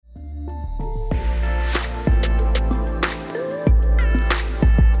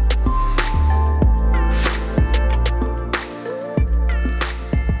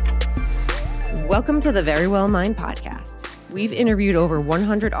Welcome to the Verywell Mind Podcast. We've interviewed over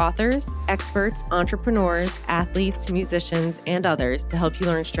 100 authors, experts, entrepreneurs, athletes, musicians, and others to help you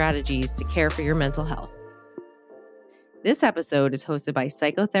learn strategies to care for your mental health. This episode is hosted by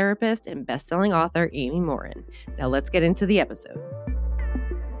psychotherapist and best-selling author Amy Morin. Now let's get into the episode.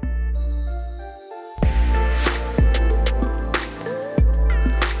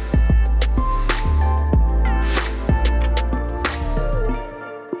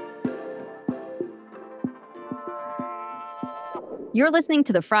 You're listening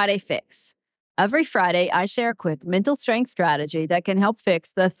to the Friday Fix. Every Friday, I share a quick mental strength strategy that can help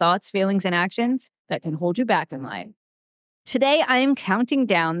fix the thoughts, feelings, and actions that can hold you back in life. Today, I am counting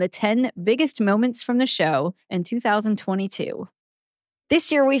down the 10 biggest moments from the show in 2022.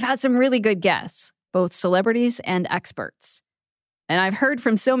 This year, we've had some really good guests, both celebrities and experts. And I've heard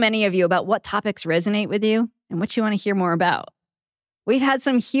from so many of you about what topics resonate with you and what you want to hear more about. We've had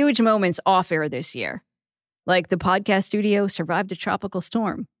some huge moments off air this year. Like the podcast studio survived a tropical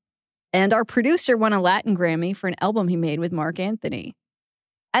storm. And our producer won a Latin Grammy for an album he made with Mark Anthony.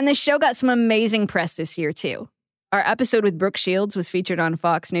 And the show got some amazing press this year, too. Our episode with Brooke Shields was featured on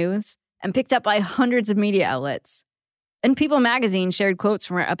Fox News and picked up by hundreds of media outlets. And People magazine shared quotes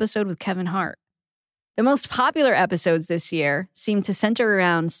from our episode with Kevin Hart. The most popular episodes this year seem to center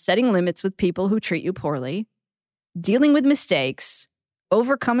around setting limits with people who treat you poorly, dealing with mistakes,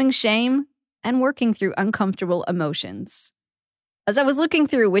 overcoming shame, and working through uncomfortable emotions. As I was looking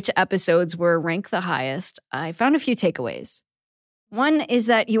through which episodes were ranked the highest, I found a few takeaways. One is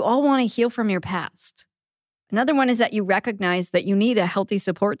that you all want to heal from your past. Another one is that you recognize that you need a healthy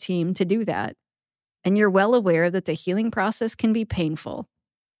support team to do that. And you're well aware that the healing process can be painful.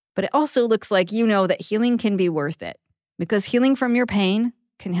 But it also looks like you know that healing can be worth it, because healing from your pain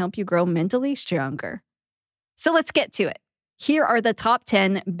can help you grow mentally stronger. So let's get to it. Here are the top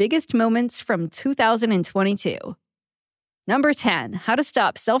 10 biggest moments from 2022. Number 10, How to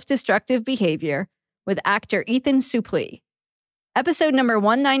Stop Self-Destructive Behavior with actor Ethan Suplee. Episode number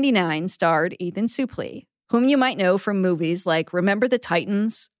 199 starred Ethan Suplee, whom you might know from movies like Remember the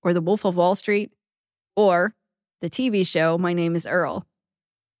Titans or The Wolf of Wall Street, or the TV show My Name is Earl.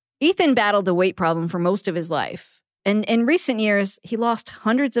 Ethan battled a weight problem for most of his life, and in recent years, he lost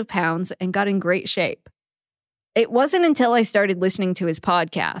hundreds of pounds and got in great shape. It wasn't until I started listening to his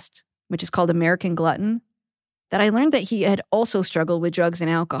podcast, which is called American Glutton, that I learned that he had also struggled with drugs and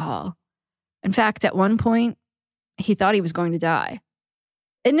alcohol. In fact, at one point, he thought he was going to die.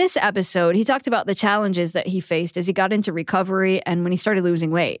 In this episode, he talked about the challenges that he faced as he got into recovery and when he started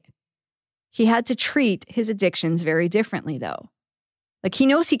losing weight. He had to treat his addictions very differently, though. Like, he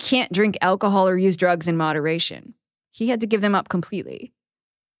knows he can't drink alcohol or use drugs in moderation. He had to give them up completely.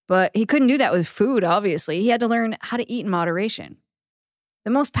 But he couldn't do that with food, obviously. He had to learn how to eat in moderation.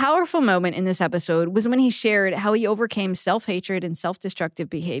 The most powerful moment in this episode was when he shared how he overcame self-hatred and self-destructive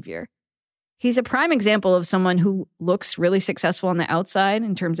behavior. He's a prime example of someone who looks really successful on the outside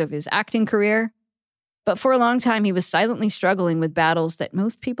in terms of his acting career, but for a long time he was silently struggling with battles that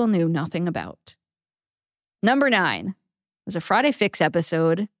most people knew nothing about. Number 9 was a Friday Fix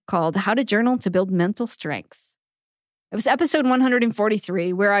episode called How to Journal to Build Mental Strength. It was episode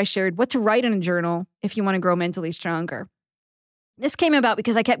 143 where I shared what to write in a journal if you want to grow mentally stronger. This came about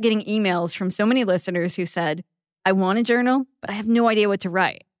because I kept getting emails from so many listeners who said, I want a journal, but I have no idea what to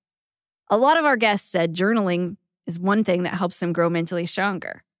write. A lot of our guests said journaling is one thing that helps them grow mentally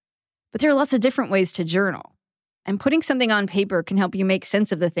stronger. But there are lots of different ways to journal. And putting something on paper can help you make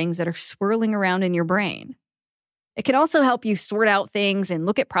sense of the things that are swirling around in your brain. It can also help you sort out things and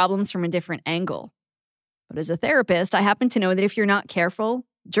look at problems from a different angle. But as a therapist, I happen to know that if you're not careful,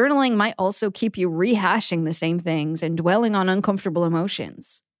 journaling might also keep you rehashing the same things and dwelling on uncomfortable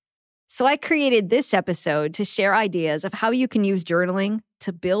emotions. So I created this episode to share ideas of how you can use journaling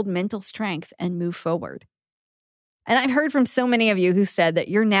to build mental strength and move forward. And I've heard from so many of you who said that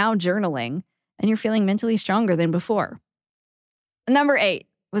you're now journaling and you're feeling mentally stronger than before. Number 8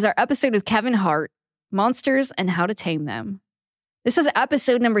 was our episode with Kevin Hart, Monsters and How to Tame Them. This is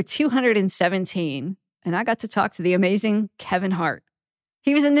episode number 217. And I got to talk to the amazing Kevin Hart.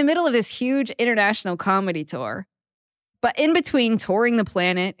 He was in the middle of this huge international comedy tour. But in between touring the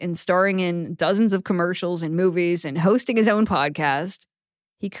planet and starring in dozens of commercials and movies and hosting his own podcast,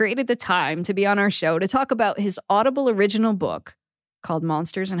 he created the time to be on our show to talk about his Audible original book called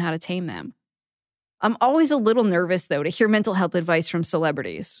Monsters and How to Tame Them. I'm always a little nervous, though, to hear mental health advice from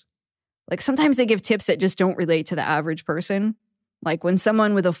celebrities. Like, sometimes they give tips that just don't relate to the average person. Like when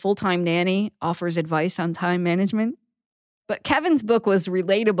someone with a full-time nanny offers advice on time management. But Kevin's book was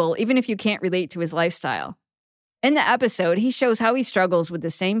relatable, even if you can't relate to his lifestyle. In the episode, he shows how he struggles with the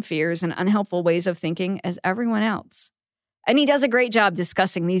same fears and unhelpful ways of thinking as everyone else. And he does a great job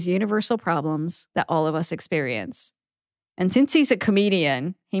discussing these universal problems that all of us experience. And since he's a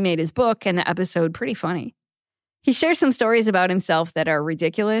comedian, he made his book and the episode pretty funny. He shares some stories about himself that are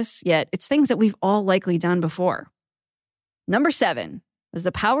ridiculous, yet it's things that we've all likely done before. Number 7 was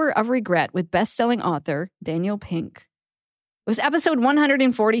The Power of Regret with best-selling author Daniel Pink. It was episode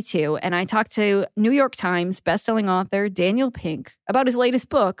 142, and I talked to New York Times bestselling author Daniel Pink about his latest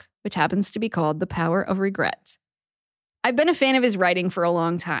book, which happens to be called The Power of Regret. I've been a fan of his writing for a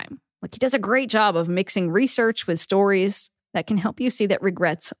long time. He does a great job of mixing research with stories that can help you see that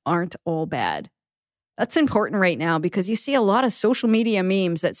regrets aren't all bad. That's important right now because you see a lot of social media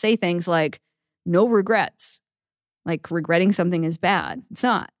memes that say things like, no regrets, like regretting something is bad. It's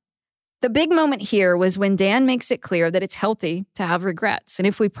not. The big moment here was when Dan makes it clear that it's healthy to have regrets, and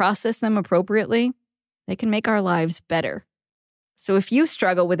if we process them appropriately, they can make our lives better. So if you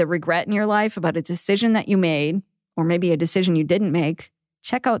struggle with a regret in your life about a decision that you made, or maybe a decision you didn't make,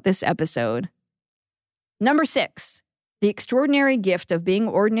 check out this episode. Number 6, The Extraordinary Gift of Being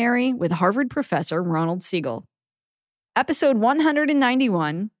Ordinary with Harvard professor Ronald Siegel. Episode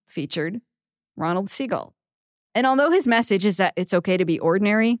 191 featured Ronald Siegel. And although his message is that it's okay to be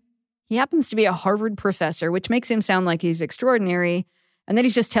ordinary, he happens to be a Harvard professor, which makes him sound like he's extraordinary, and that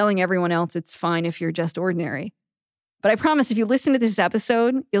he's just telling everyone else it's fine if you're just ordinary. But I promise if you listen to this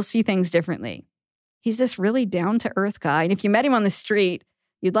episode, you'll see things differently. He's this really down-to-earth guy, and if you met him on the street,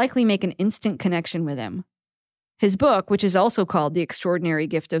 you'd likely make an instant connection with him. His book, which is also called The Extraordinary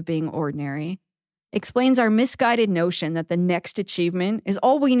Gift of Being Ordinary, explains our misguided notion that the next achievement is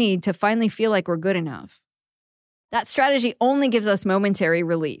all we need to finally feel like we're good enough. That strategy only gives us momentary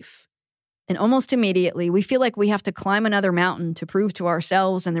relief. And almost immediately, we feel like we have to climb another mountain to prove to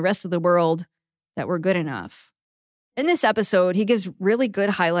ourselves and the rest of the world that we're good enough. In this episode, he gives really good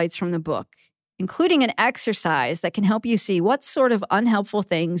highlights from the book, including an exercise that can help you see what sort of unhelpful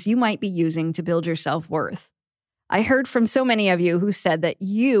things you might be using to build your self-worth. I heard from so many of you who said that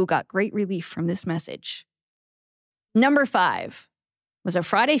you got great relief from this message. Number 5 was a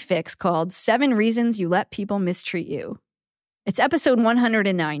Friday fix called 7 Reasons You Let People Mistreat You. It's episode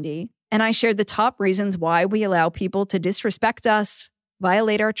 190. And I shared the top reasons why we allow people to disrespect us,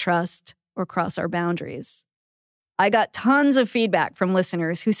 violate our trust, or cross our boundaries. I got tons of feedback from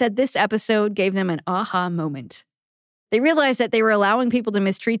listeners who said this episode gave them an aha moment. They realized that they were allowing people to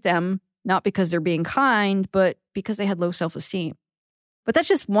mistreat them, not because they're being kind, but because they had low self-esteem. But that's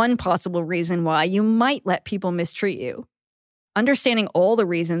just one possible reason why you might let people mistreat you. Understanding all the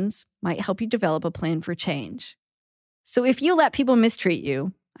reasons might help you develop a plan for change. So if you let people mistreat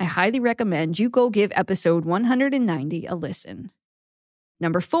you, I highly recommend you go give episode 190 a listen.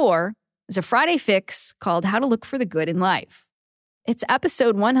 Number 4 is a Friday fix called How to Look for the Good in Life. It's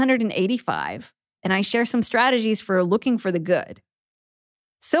episode 185, and I share some strategies for looking for the good.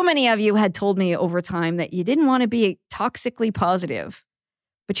 So many of you had told me over time that you didn't want to be toxically positive,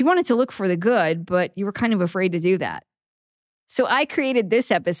 but you wanted to look for the good, but you were kind of afraid to do that. So I created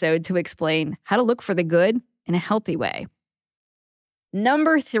this episode to explain how to look for the good in a healthy way.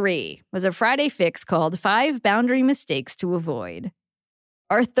 Number 3 was a Friday fix called 5 Boundary Mistakes to Avoid.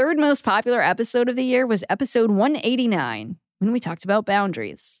 Our third most popular episode of the year was episode 189, when we talked about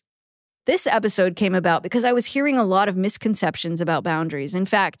boundaries. This episode came about because I was hearing a lot of misconceptions about boundaries. In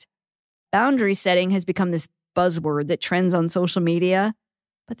fact, boundary setting has become this buzzword that trends on social media,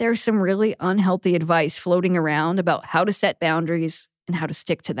 but there's some really unhealthy advice floating around about how to set boundaries and how to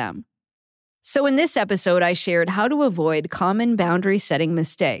stick to them. So in this episode, I shared how to avoid common boundary setting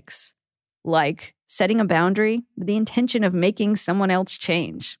mistakes, like setting a boundary with the intention of making someone else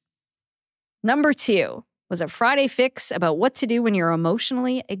change. Number 2 was a Friday fix about what to do when you're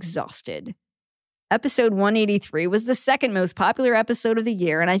emotionally exhausted. Episode 183 was the second most popular episode of the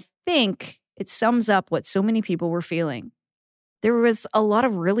year, and I think it sums up what so many people were feeling. There was a lot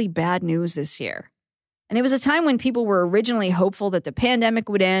of really bad news this year. And it was a time when people were originally hopeful that the pandemic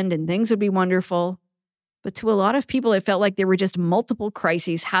would end and things would be wonderful. But to a lot of people, it felt like there were just multiple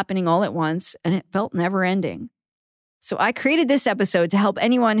crises happening all at once, and it felt never ending. So I created this episode to help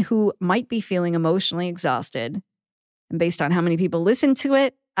anyone who might be feeling emotionally exhausted. And based on how many people listened to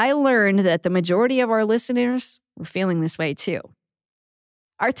it, I learned that the majority of our listeners were feeling this way too.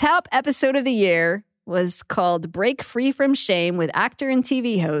 Our top episode of the year was called Break Free from Shame with actor and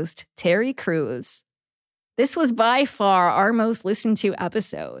TV host Terry Crews. This was by far our most listened to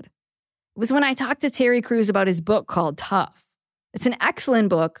episode. It was when I talked to Terry Crews about his book called Tough. It's an excellent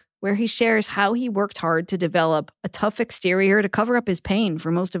book where he shares how he worked hard to develop a tough exterior to cover up his pain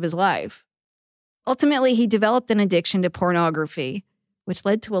for most of his life. Ultimately, he developed an addiction to pornography, which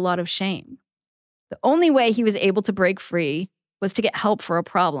led to a lot of shame. The only way he was able to break free was to get help for a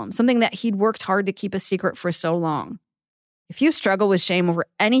problem, something that he'd worked hard to keep a secret for so long. If you struggle with shame over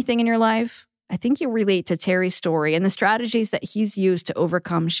anything in your life, I think you'll relate to Terry's story and the strategies that he's used to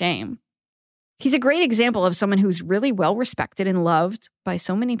overcome shame. He's a great example of someone who's really well respected and loved by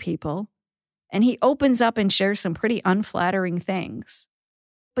so many people, and he opens up and shares some pretty unflattering things.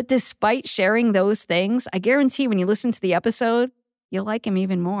 But despite sharing those things, I guarantee when you listen to the episode, you'll like him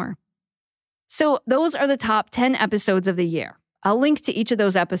even more. So those are the top 10 episodes of the year. I'll link to each of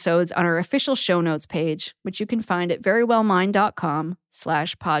those episodes on our official show notes page, which you can find at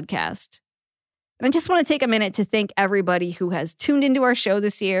verywellmind.com/podcast. And I just want to take a minute to thank everybody who has tuned into our show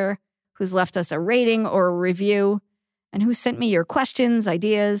this year, who's left us a rating or a review, and who sent me your questions,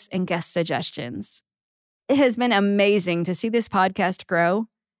 ideas, and guest suggestions. It has been amazing to see this podcast grow,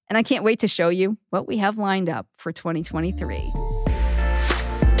 and I can't wait to show you what we have lined up for 2023.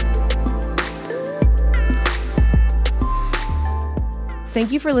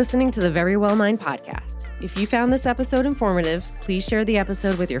 Thank you for listening to the Verywell Mind Podcast. If you found this episode informative, please share the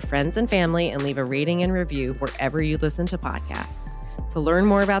episode with your friends and family and leave a rating and review wherever you listen to podcasts. To learn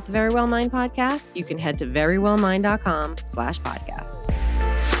more about the Verywell Mind Podcast, you can head to verywellmind.com/podcast.